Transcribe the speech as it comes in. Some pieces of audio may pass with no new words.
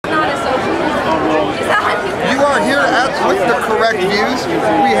direct views.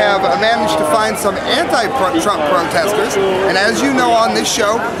 We have managed to find some anti-Trump protesters, and as you know on this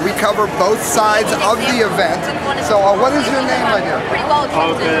show, we cover both sides of the event. So what is your name right here?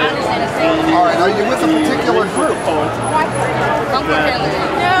 Alright, are you with a particular group? I'm from Hillary.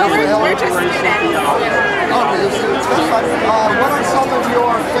 No, we're just students. Okay, what are some of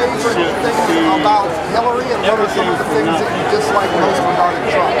your favorite things about Hillary, and what are some of the things that you dislike most regarding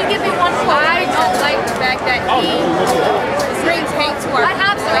Trump? Can you give me one quote? I don't like the fact that he brings hate to our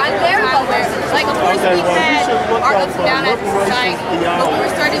like, of course we had our ups and downs as a society, but we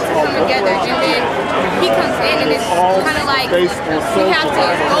were starting to come together, and then he comes in and it's kind of like we have to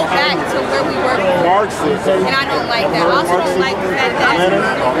go back to where we were before, and I don't like that. I also don't like the fact that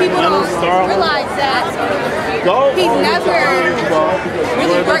people don't realize that he's never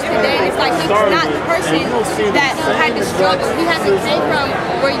really worked today, and it's like he's not the person that had to struggle. He hasn't came from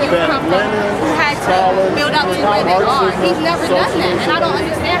where you come from, who had to build up to where they are. He's never done that, and I don't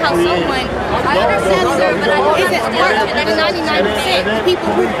understand how someone, I understand, sir, but I isn't working the 99%, people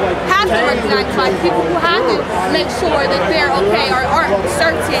who have to work the 95, people who have to make sure that they're okay or aren't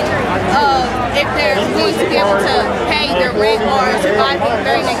certain of if they're going to be able to pay their rent or survive the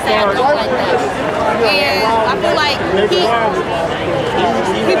very next day. I don't like that. And I feel like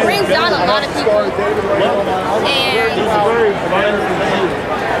he brings down a lot of people, and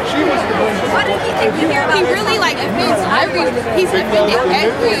what did he think he really like offends he's offended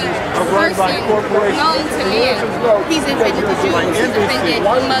every person known to man. He's offended the Jews, he's offended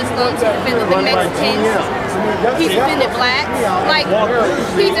the Muslims, he's offended the Mexicans, he's offended blacks, like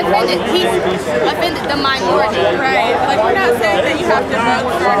he's offended the minority. Right, like we're not saying that you have to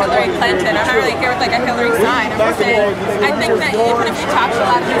vote for Hillary Clinton. I'm not really here with like a Hillary sign. I'm just saying, I think that even if you talk to a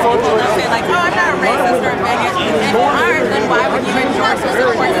lot of people, they'll say like, oh, I'm not a racist or a bigot. If you aren't, then why would you endorse or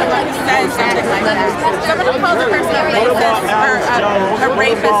support someone who says something like that? Someone who calls a person a racist or a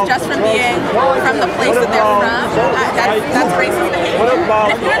rapist just from being from the place that they're from, that's racist behavior. And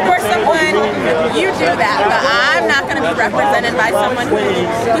if you endorse someone, you do that. But I'm not going to be represented by someone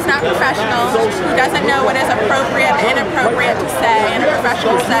who's not professional, who doesn't know what is appropriate and inappropriate to say in a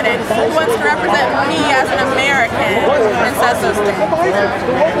professional setting, who wants to represent me as an American and says those things.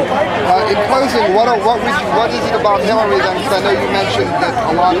 In closing, what is it about Hillary then? Because I know you mentioned that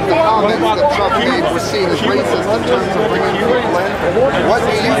a lot of the comments that Trump made were seen as racist in terms of bringing people in. What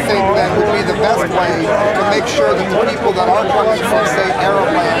do you think then would be the best way to make sure that the people that are coming from, say, Arab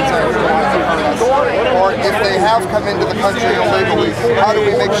lands or if they have come into the country illegally, how do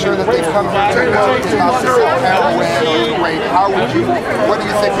we make sure that they've come here to work and not to sell heroin or rape? What do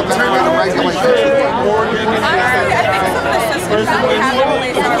you think the best way to regulate that should be? Honestly, I think some of the systems that we have in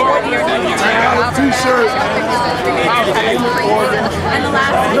place are already in the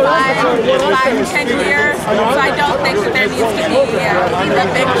last 5 to 10 years, so I don't think that there needs to be a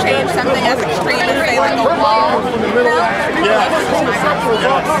big change, something as extreme as say like a wall.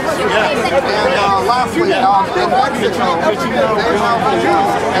 And lastly, in Mexico, they have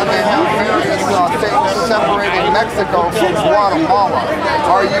various things separating Mexico from Guatemala.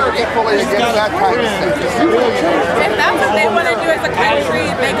 Are you equally against that kind of thing? If that's what they want to do as a country,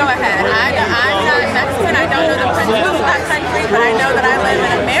 they go ahead. I'm not Mexican, I don't know the principles of that country, but I know that I live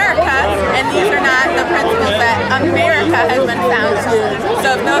in America, and these are not the principles that America has been founded on.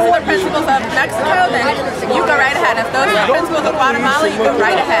 So if those are the principles of Mexico, then you go right ahead. If those are the principles of Guatemala, you go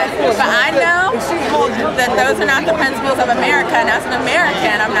right ahead. But I know that those are not the principles of America, and as an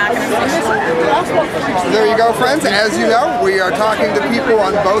American, I'm not going to say that. There you go, friends. As you know, we are talking to people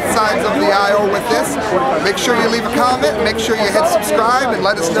on both sides of the aisle with this. Make sure you leave a comment, make sure you hit subscribe, and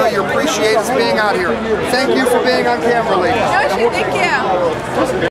let us know you appreciate us being out here. Thank you for being on camera, ladies. Yoshi, thank you.